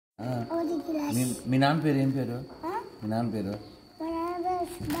మీ నాన్న పేరు ఏం పేరు? మీ నాన్న పేరు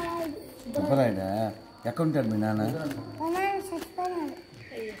సుబ్బరాయుడా? ఎక్కడ ఉంటాడు మీ నాన్న?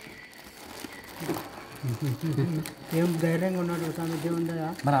 ఏం ధైర్యంగా ఉన్నాడు సామెత ఉందా?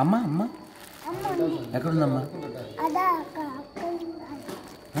 మరి అమ్మ అమ్మ ఎక్కడుందమ్మా?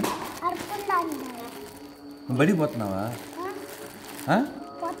 నువ్వు బడికి పోతున్నావా?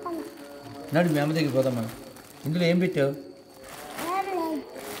 నాడు మీ అమ్మ దగ్గర పోదాం మనం. ఇందులో ఏం పెట్టావు?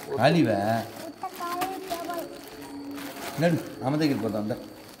 ఖాళీవా? నడు అమ్మ దగ్గర పోదాం.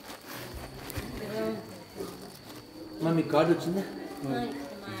 మీకు కార్డు వచ్చిందా?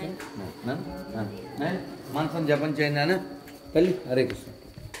 మనసం జపం చేయండి నాన్న. తల్లి హరే కృష్ణ.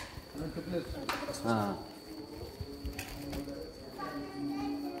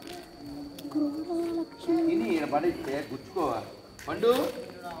 తిని ఈయన పడితే గుచ్చుకోవా? పండు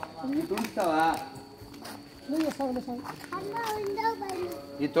తుడుస్తావా?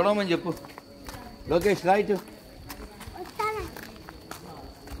 ఈ తొడవమని చెప్పు. లోకేష్ రైట్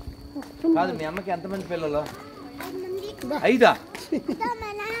కాదు. మీ అమ్మకి ఎంతమంది పిల్లలు? 5.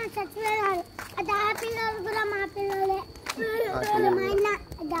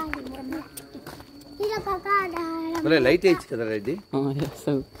 లైట్ వేయచ్చు కదా రెడ్డి.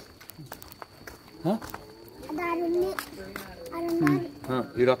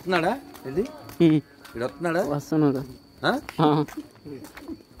 వీడు వస్తున్నాడా? రెడ్డి వీడు వస్తున్నాడా? వస్తున్నాడు.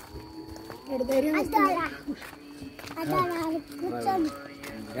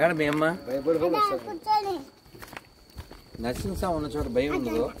 ఏడ మీ అమ్మ? నరసింహస్వామి ఉన్న చోట భయం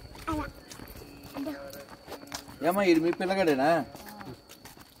ఉండదు. ఏమ్మా ఇది మీ పిల్లగాడేనా?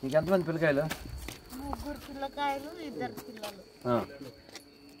 నీకు ఎంతమంది పిల్లకాయలు? 3 పిల్లకాయలు, 2 పిల్లలు.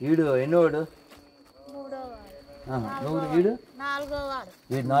 ఈడు ఎన్నోవాడు? 3వ వాడు. నువ్వు ఈడు 4వ వాడు.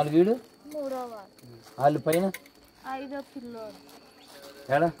 వీడు 4 ఈడు 3వ వాడు. వాళ్ళు పైన 5వ పిల్లోడు.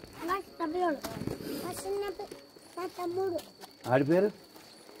 ఏడా ఆడి పేరు?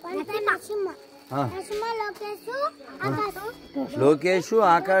 లోకేష్,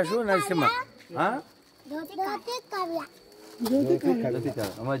 ఆకాశు, నరసింహ.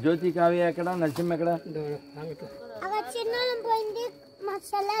 అమ్మ జ్యోతి కావ్య ఎక్కడ? నరసింహ ఎక్కడ?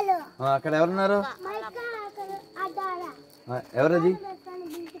 అక్కడ ఎవరున్నారు? ఎవరది?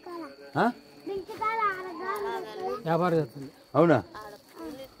 అవునా?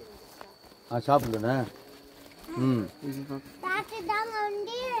 ఆ షాపులోనా?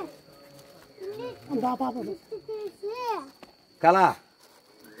 కళా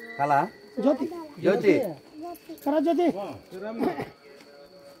కళా జ్యోతి జ్యోతి జ్యోతి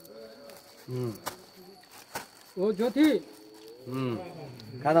ఓ జ్యోతి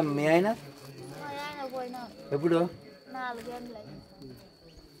కాదమ్మా మీ ఆయన ఎప్పుడు? 4 గంటలు.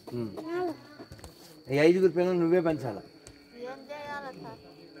 ఈ 5గురు పిల్లలు నువ్వే పెంచాలా? ఏం చేయాలి సార్?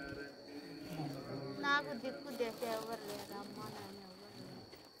 నాకు దిక్కు దేశ ఎవరు లేరు. అమ్మ నాన్న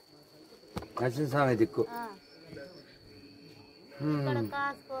నరసింహస్వామి దిక్కు.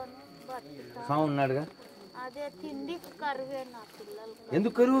 స్వామి ఉన్నాడుగా. అదే తిండి కరువే నా పిల్లలు.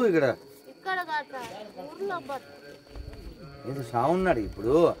 ఎందుకు కరువు ఇక్కడ? ఇక్కడ కాదు ఊర్లో ఎందుకు స్వామి ఉన్నాడు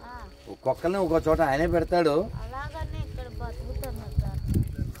ఇప్పుడు. ఒక్కొక్కరిని ఒక్కో చోట ఆయనే పెడతాడు. అలాగనే ఇక్కడ బతుకుతున్నారు సార్.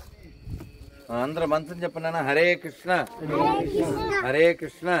 అందరూ మంత్రం చెప్పండి. హరే కృష్ణ హరే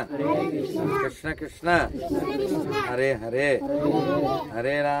కృష్ణ కృష్ణ కృష్ణ హరే హరే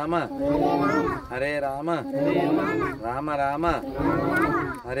హరే రామ హరే రామ రామ రామ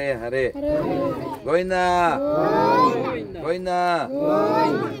హరే హరే గోవిందా గోవిందా.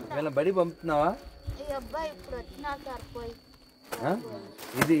 వీళ్ళ బడి పంపుతున్నావా? ఈ అబ్బాయి ఇప్పుడు వచ్చినా సార్ పోయి.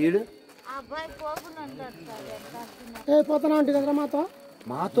 ఇది ఈడు అబ్బాయి పోకుండా పోతున్నా అంటే కదా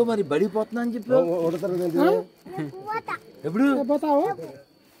మాతో మరి బడి పోతున్నా అని చెప్పి ఎప్పుడు పోతావు?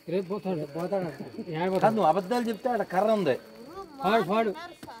 రేపు పోతాడు. పోతాడు. నువ్వు అబద్ధాలు చెప్తే అక్కడ కర్ర ఉంది.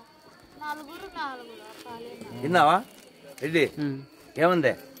 విన్నావా రెడ్డి?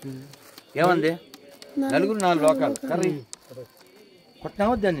 ఏమంది ఏమంది? 4 లోకాలు కర్రీ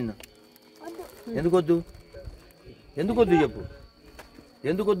కొట్టినావద్దా నిన్ను? ఎందుకొద్దు ఎందుకొద్దు చెప్పు.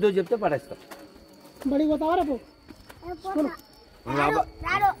 ఎందుకొద్దు చెప్తే పడేస్తా. బడికి పోతావా రేపు?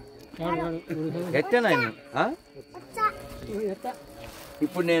 ఎట్టేనా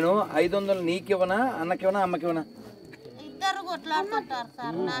ఇప్పుడు నేను 500 నీకివ్వనా, అన్నకివ్వనా, అమ్మకివ్వనా? ఇద్దరు కొట్లాడుకుంటారు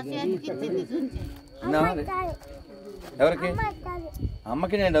సార్. నా చేతికి ఎవరికి?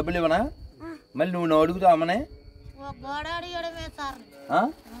 అమ్మకి నేను డబ్బులు ఇవ్వనా? మళ్ళీ నువ్వు అడుగుతావు అమ్మనే? గోడాడియడమే సార్.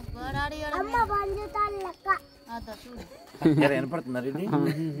 వినపడుతున్నారు ఇది.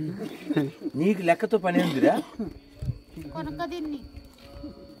 నీకు లెక్కతో పని ఉందిరా? కొనక దీన్ని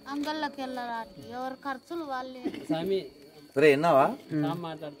అంగళ్ళకి వెళ్ళడానికి ఎవరి ఖర్చులు వాళ్ళే. సరే విన్నావా?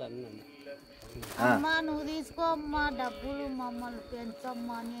 అమ్మా నువ్వు తీసుకోమ్మా డబ్బులు మమ్మల్ని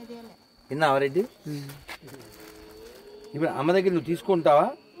పెంచమ్మా అనేదేలే. విన్నావా రెడ్డి? ఇప్పుడు అమ్మ దగ్గర నువ్వు తీసుకుంటావా?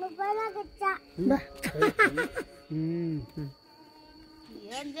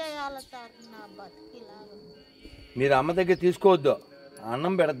 ఏం చేయాలి సార్ నా బతికిలాగా. మీరు అమ్మ దగ్గర తీసుకోవద్దు.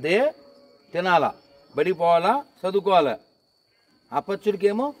 అన్నం పెడద్దే తినాలా, బడికి పోవాలా, చదువుకోవాలి.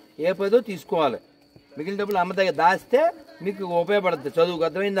 అప్పచ్చుడికేమో ఏ పదో తీసుకోవాలి. మిగిలిన డబ్బులు అమ్మ దగ్గర దాస్తే మీకు ఉపయోగపడుతుంది చదువుకు.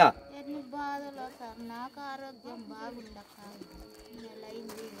 అర్థమైందా? ఎన్ని బాధలు సార్, నాకు ఆరోగ్యం బాగుండక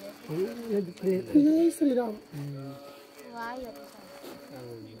నెలైంది.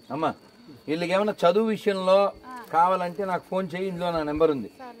 అమ్మ వీళ్ళకి ఏమన్నా చదువు విషయంలో కావాలంటే నాకు ఫోన్ చేయి. ఇందులో నా నెంబర్ ఉంది.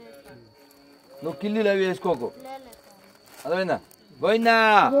 సరే సార్. నువ్వు కిల్లీలు అవి వేసుకోకు. లేలే సార్. అర్థమైందా? గోవిందా.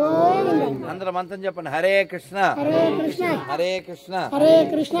 అందరం మంత్రం చెప్పండి. హరే కృష్ణ హరే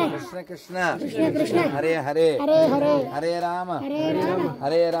కృష్ణ కృష్ణ కృష్ణ హరే హరే హరే రామ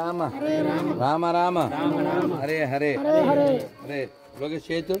హరే రామ రామ రామ హరే హరే హరే. లోకేష్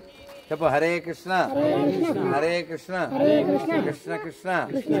చేతు చెప్పు. హరే కృష్ణ హరే కృష్ణ కృష్ణ కృష్ణ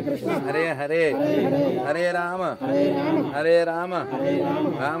హరే హరే హరే రామ హరే రామ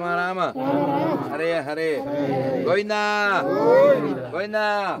రామ రామ హరే హరే. గోవిందా గోవిందా.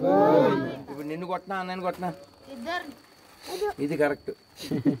 ఇప్పుడు నిన్ను కొట్టినా అన్నయ్యని కొట్టినా? ఇద్దరు. ఇది కరెక్ట్.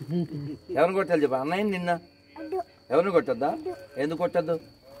 ఎవరిని కొట్టాలి చెప్పు? అన్నయ్యని నిన్న? ఎవరిని కొట్టద్దా? ఎందుకు కొట్టద్దు?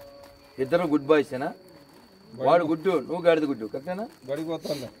 ఇద్దరు గుడ్ బాయ్సేనా? వాడు గుడ్డు, నువ్వు గాడిద గుడ్డు. కరెక్టేనా? బడికి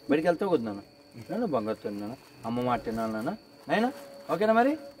వెళ్తావు వద్దు నాన్న. బంగారు నాన్న, అమ్మ మాట తిన్నాను నాన్న. అయినా ఓకేనా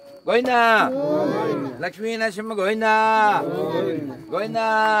మరి? గోవిందా. లక్ష్మీ నరసింహ గోవిందా గోవిందా.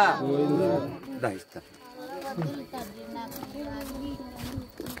 ఇస్తా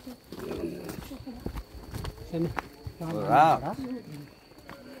రా.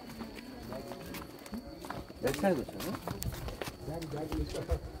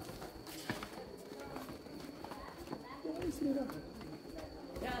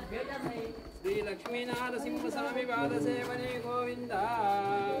 శ్రీ లక్ష్మీనారసింహ స్వామి పాదసేవనే గోవింద.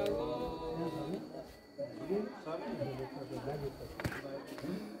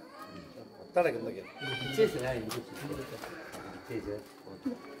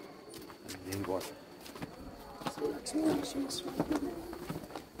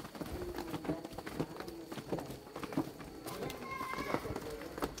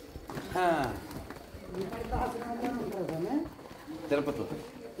 తిరుపతి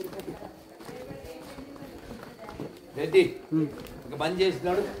రెడ్డి ఇంకా బంద్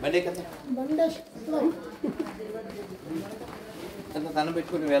చేసినాడు. బండి కదా ఎంత దండం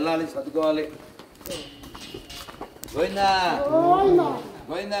పెట్టుకుని వెళ్ళాలి, చదువుకోవాలి. గోవిందా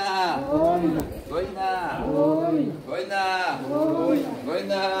గోవిందా గోవిందా గోవిందా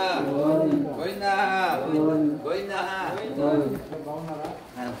గోవిందా గోవిందా గోవిందా.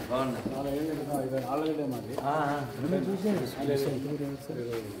 బాగున్నా.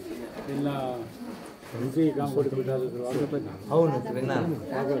 అవును విన్నాను.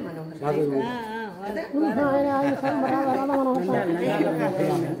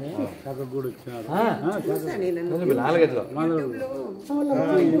 నాలుగైదులో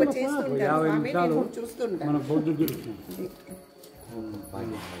మన బౌద్ధ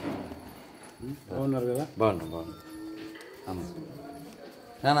బాగున్నారు కదా? బాగున్నా బాగున్నా.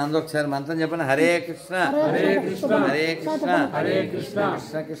 నేను అందరూ ఒకసారి మంత్రం చెప్పండి. హరే కృష్ణ హరే కృష్ణ హరే కృష్ణ హరే కృష్ణ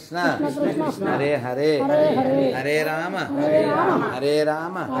కృష్ణ కృష్ణ హరే హరే హరే రామ హరే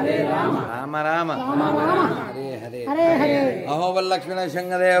రామ రామ రామ హరే హరే. అహోబల్ లక్ష్మీ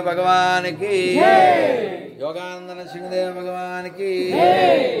నరసింహదేవ భగవానికి, యోగానంద నరసింహదేవ భగవానికి,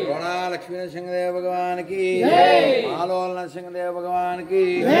 రోణా లక్ష్మీ నరసింహదేవ భగవానికి, ఆలోల నరసింహదేవ భగవానికి,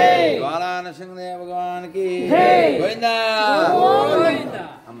 జ్వాలా నరసింహదేవ భగవానికి. గోవిందా.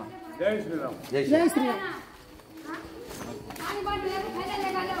 అమ్మ జై శ్రీరామ్. జై శ్రీరామ్.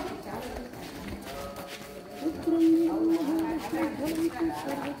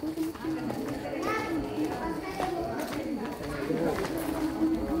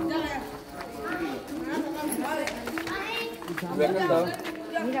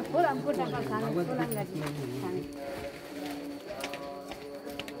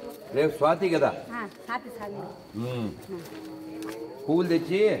 రేపు స్వాతి కదా, పువ్వులు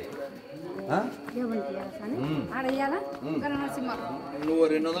తెచ్చి నువ్వు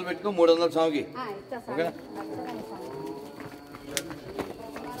 200 పెట్టుకో, 300 సాగుకి. ఓకేనా?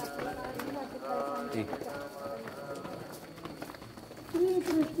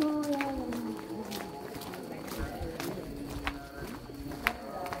 శ్రీకృష్ణ